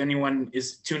perspective, anyone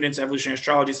is tuned into evolutionary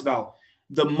astrology, it's about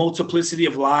the multiplicity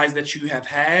of lives that you have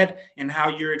had and how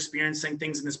you're experiencing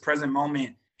things in this present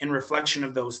moment in reflection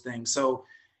of those things. So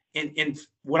in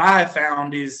what I have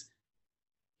found is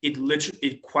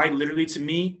it quite literally to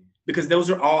me, because those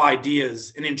are all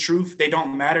ideas. And in truth, they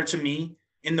don't matter to me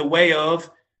in the way of,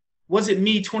 was it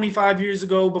me 25 years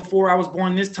ago before I was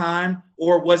born this time?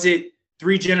 Or was it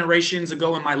 3 generations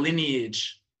ago in my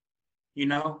lineage? You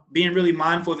know, being really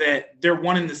mindful that they're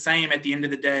one and the same at the end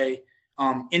of the day,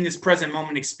 in this present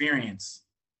moment experience.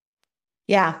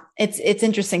 Yeah, it's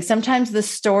interesting. Sometimes the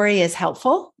story is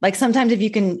helpful. Like sometimes if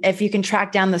you can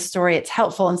track down the story, it's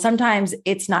helpful. And sometimes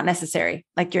it's not necessary.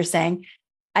 Like you're saying,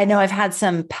 I know I've had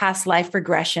some past life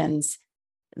regressions,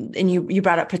 and you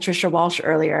brought up Patricia Walsh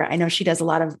earlier. I know she does a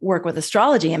lot of work with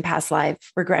astrology and past life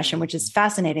regression, which is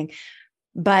fascinating.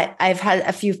 But I've had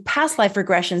a few past life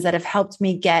regressions that have helped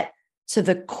me get to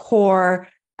the core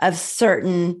of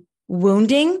certain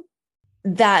wounding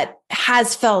that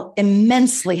has felt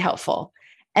immensely helpful.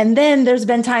 And then there's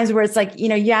been times where it's like,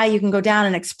 yeah, you can go down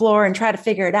and explore and try to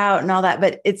figure it out and all that,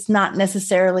 but it's not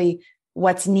necessarily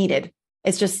what's needed.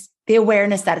 It's just the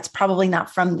awareness that it's probably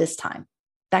not from this time.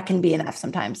 That can be enough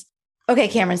sometimes. Okay,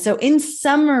 Cameron. So in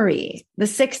summary, the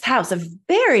 6th house, a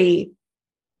very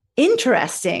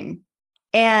interesting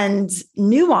and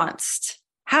nuanced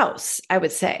house, I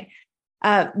would say.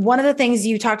 One of the things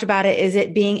you talked about is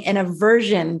it being an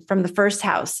aversion from the 1st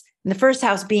house. And the 1st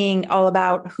house being all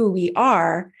about who we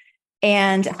are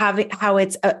and how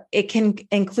it can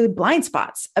include blind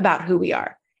spots about who we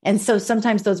are. And so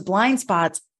sometimes those blind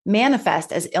spots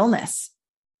manifest as illness.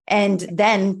 And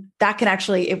then that can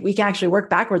we can actually work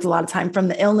backwards a lot of time from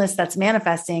the illness that's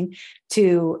manifesting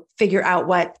to figure out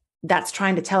what that's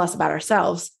trying to tell us about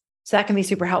ourselves. So that can be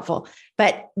super helpful.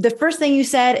 But the first thing you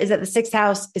said is that the 6th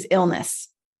house is illness.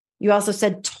 You also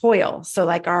said toil. So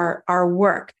like our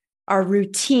work, our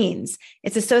routines.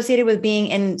 It's associated with being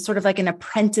in sort of like an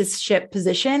apprenticeship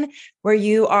position where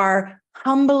you are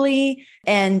humbly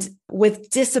and with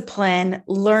discipline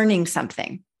learning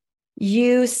something.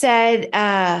 You said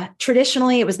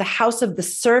traditionally it was the house of the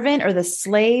servant or the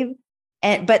slave.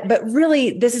 But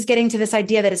really, this is getting to this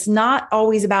idea that it's not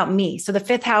always about me. So the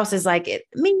 5th house is like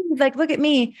me, like, look at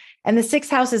me. And the 6th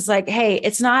house is like, hey,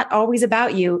 it's not always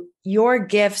about you. Your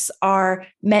gifts are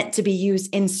meant to be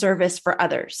used in service for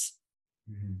others.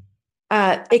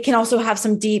 Mm-hmm. It can also have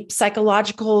some deep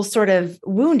psychological sort of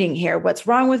wounding here. What's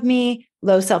wrong with me?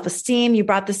 Low self-esteem. You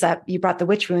brought this up. You brought the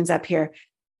witch wounds up here.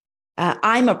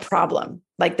 I'm a problem.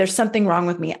 Like there's something wrong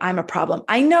with me. I'm a problem.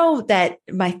 I know that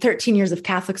my 13 years of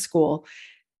Catholic school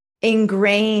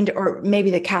ingrained, or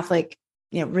maybe the Catholic,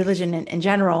 religion in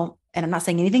general. And I'm not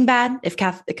saying anything bad. If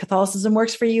Catholicism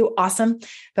works for you, awesome.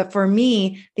 But for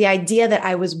me, the idea that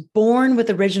I was born with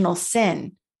original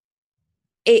sin,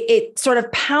 it sort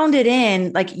of pounded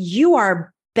in like you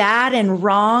are bad and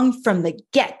wrong from the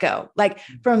get-go. Like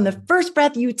from the first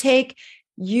breath you take,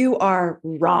 you are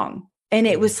wrong. And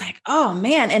it was like, oh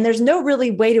man. And there's no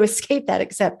really way to escape that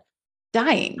except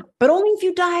dying, but only if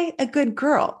you die a good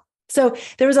girl. So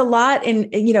there was a lot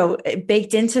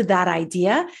baked into that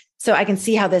idea. So I can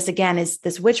see how this again is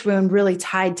this witch wound really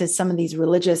tied to some of these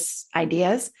religious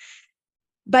ideas.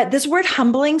 But this word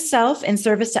humbling self in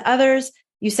service to others,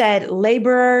 you said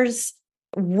laborers,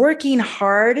 working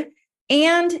hard,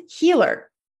 and healer.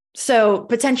 So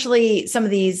potentially some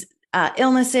of these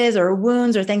illnesses or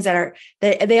wounds or things that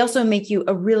they also make you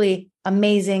a really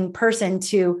amazing person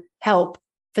to help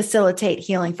facilitate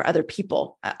healing for other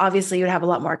people. Obviously, you'd have a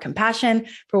lot more compassion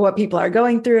for what people are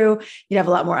going through. You'd have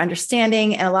a lot more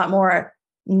understanding and a lot more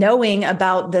knowing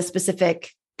about the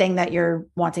specific thing that you're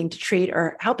wanting to treat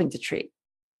or helping to treat.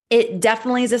 It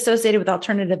definitely is associated with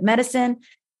alternative medicine.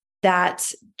 That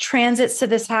transits to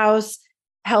this house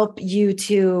help you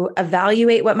to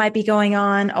evaluate what might be going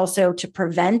on, also to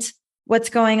prevent what's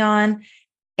going on.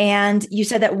 And you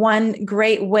said that one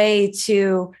great way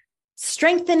to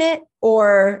strengthen it,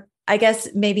 or I guess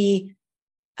maybe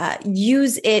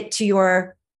use it to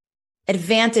your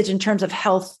advantage in terms of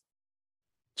health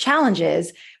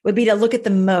challenges, would be to look at the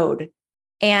mode.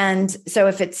 And so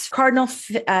if it's cardinal,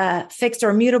 fixed,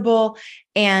 or mutable,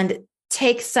 and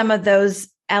take some of those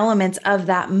elements of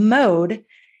that mode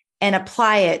and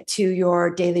apply it to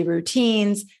your daily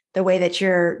routines, the way that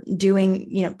you're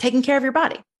doing, taking care of your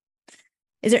body.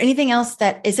 Is there anything I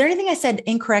said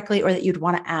incorrectly or that you'd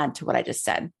want to add to what I just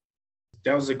said?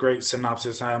 That was a great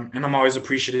synopsis. And I'm always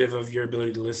appreciative of your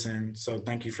ability to listen. So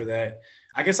thank you for that.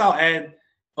 I guess I'll add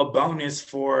a bonus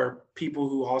for people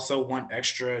who also want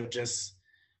extra, just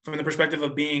from the perspective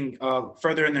of being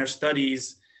further in their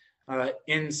studies.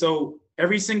 And so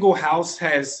every single house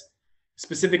has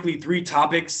specifically 3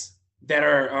 topics that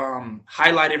are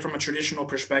highlighted from a traditional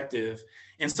perspective.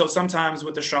 And so sometimes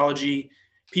with astrology,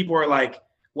 people are like,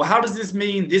 well, how does this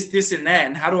mean this, and that?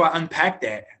 And how do I unpack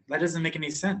that? That doesn't make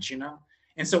any sense, you know?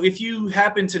 And so if you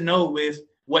happen to know with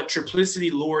what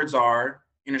triplicity lords are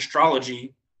in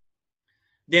astrology,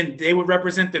 then they would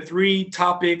represent the 3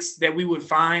 topics that we would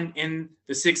find in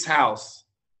the 6th house.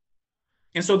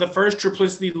 And so the first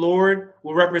triplicity lord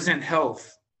will represent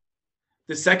health.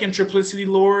 The second triplicity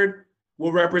lord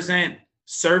will represent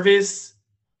service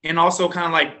and also kind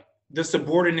of like the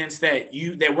subordinates that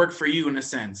work for you in a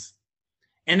sense.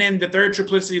 And then the third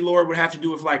triplicity lord would have to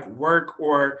do with like work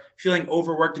or feeling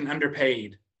overworked and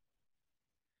underpaid.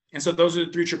 And so those are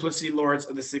the 3 triplicity lords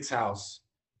of the 6th house.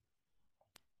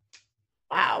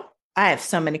 Wow. I have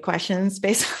so many questions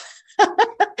based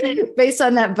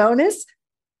on that bonus.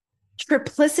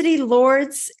 Triplicity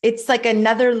lords, it's like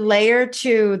another layer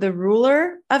to the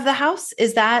ruler of the house.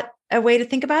 Is that a way to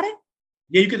think about it?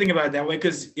 Yeah, you can think about it that way,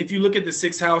 because if you look at the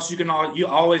 6th house, you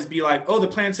always be like, oh, the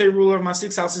planetary ruler of my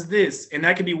 6th house is this. And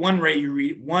that could be one way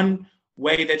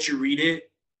that you read it.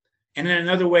 And then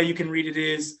another way you can read it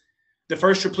is the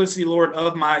first triplicity lord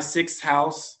of my 6th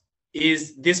house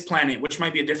is this planet, which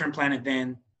might be a different planet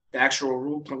than the actual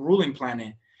ruling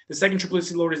planet. The second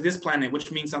triplicity lord is this planet,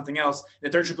 which means something else. The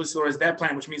third triplicity lord is that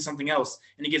planet, which means something else.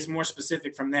 And it gets more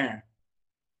specific from there.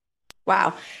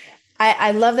 Wow.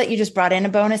 I love that you just brought in a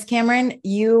bonus, Cameron.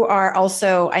 You are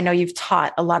also, I know you've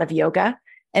taught a lot of yoga.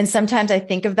 And sometimes I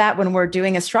think of that when we're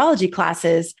doing astrology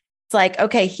classes. It's like,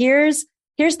 okay, here's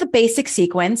the basic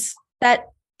sequence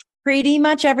that pretty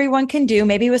much everyone can do,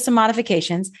 maybe with some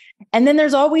modifications. And then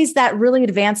there's always that really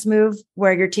advanced move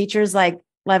where your teacher's like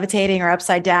levitating or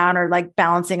upside down or like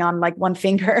balancing on like one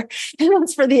finger. And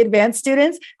that's for the advanced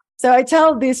students. So I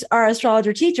tell our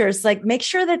astrologer teachers, like, make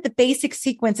sure that the basic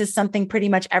sequence is something pretty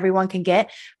much everyone can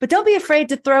get, but don't be afraid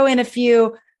to throw in a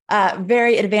few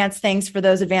very advanced things for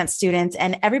those advanced students.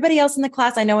 And everybody else in the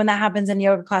class, I know when that happens in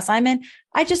yoga class I'm in,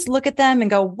 I just look at them and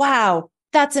go, wow,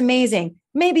 that's amazing.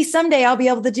 Maybe someday I'll be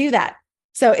able to do that.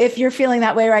 So if you're feeling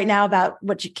that way right now about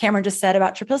what Cameron just said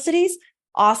about triplicities,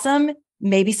 awesome.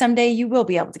 Maybe someday you will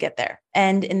be able to get there.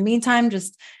 And in the meantime,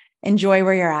 just enjoy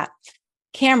where you're at.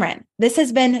 Cameron, this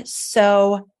has been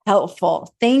so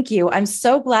helpful. Thank you. I'm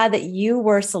so glad that you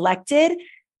were selected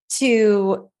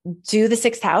to do the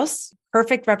 6th house,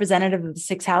 perfect representative of the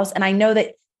 6th house. And I know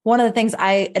that one of the things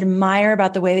I admire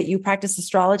about the way that you practice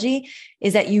astrology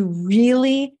is that you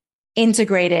really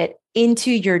integrate it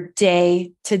into your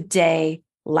day-to-day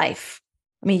life.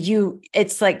 I mean,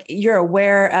 it's like you're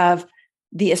aware of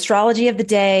the astrology of the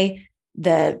day,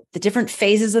 the different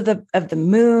phases of the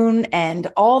moon and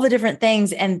all the different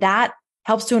things. And that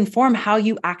helps to inform how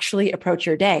you actually approach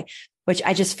your day, which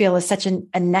I just feel is such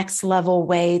a next level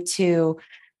way to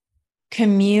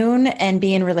commune and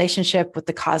be in relationship with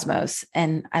the cosmos.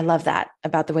 And I love that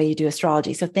about the way you do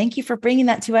astrology. So thank you for bringing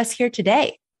that to us here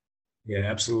today. Yeah,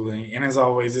 absolutely. And as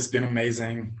always, it's been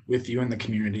amazing with you and the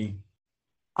community.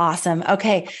 Awesome.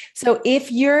 Okay. So if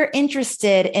you're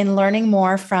interested in learning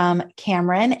more from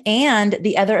Cameron and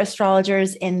the other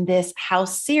astrologers in this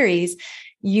house series,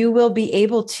 you will be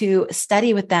able to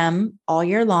study with them all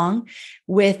year long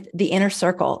with the Inner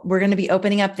Circle. We're going to be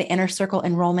opening up the Inner Circle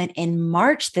enrollment in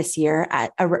March this year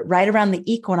at right around the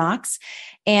equinox.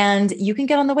 And you can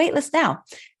get on the waitlist now.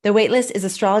 The waitlist is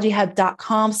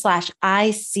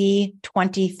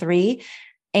astrologyhub.com/IC23.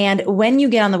 And when you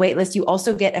get on the waitlist, you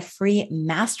also get a free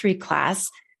mastery class,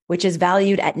 which is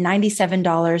valued at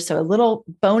 $97. So a little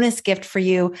bonus gift for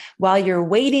you while you're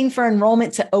waiting for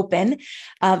enrollment to open.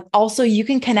 Also, you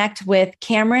can connect with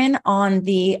Cameron on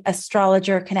the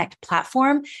Astrologer Connect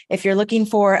platform. If you're looking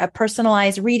for a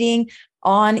personalized reading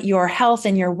on your health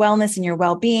and your wellness and your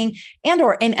well-being,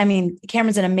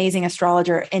 Cameron's an amazing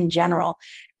astrologer in general.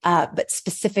 But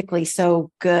specifically so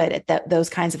good at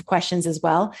those kinds of questions as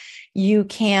well. You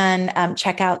can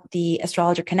check out the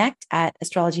Astrologer Connect at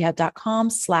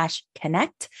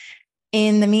astrologyhub.com/connect.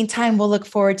 In the meantime, we'll look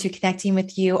forward to connecting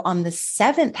with you on the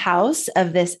 7th house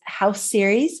of this house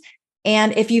series.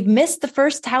 And if you've missed the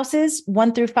first houses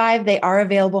 1 through 5, they are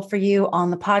available for you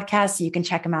on the podcast. So you can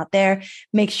check them out there.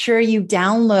 Make sure you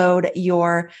download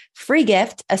your free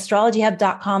gift,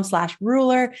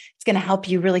 astrologyhub.com/ruler. It's going to help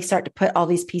you really start to put all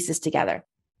these pieces together.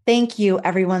 Thank you,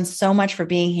 everyone, so much for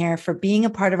being here, for being a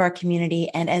part of our community,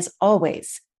 and as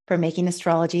always, for making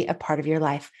astrology a part of your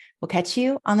life. We'll catch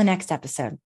you on the next episode.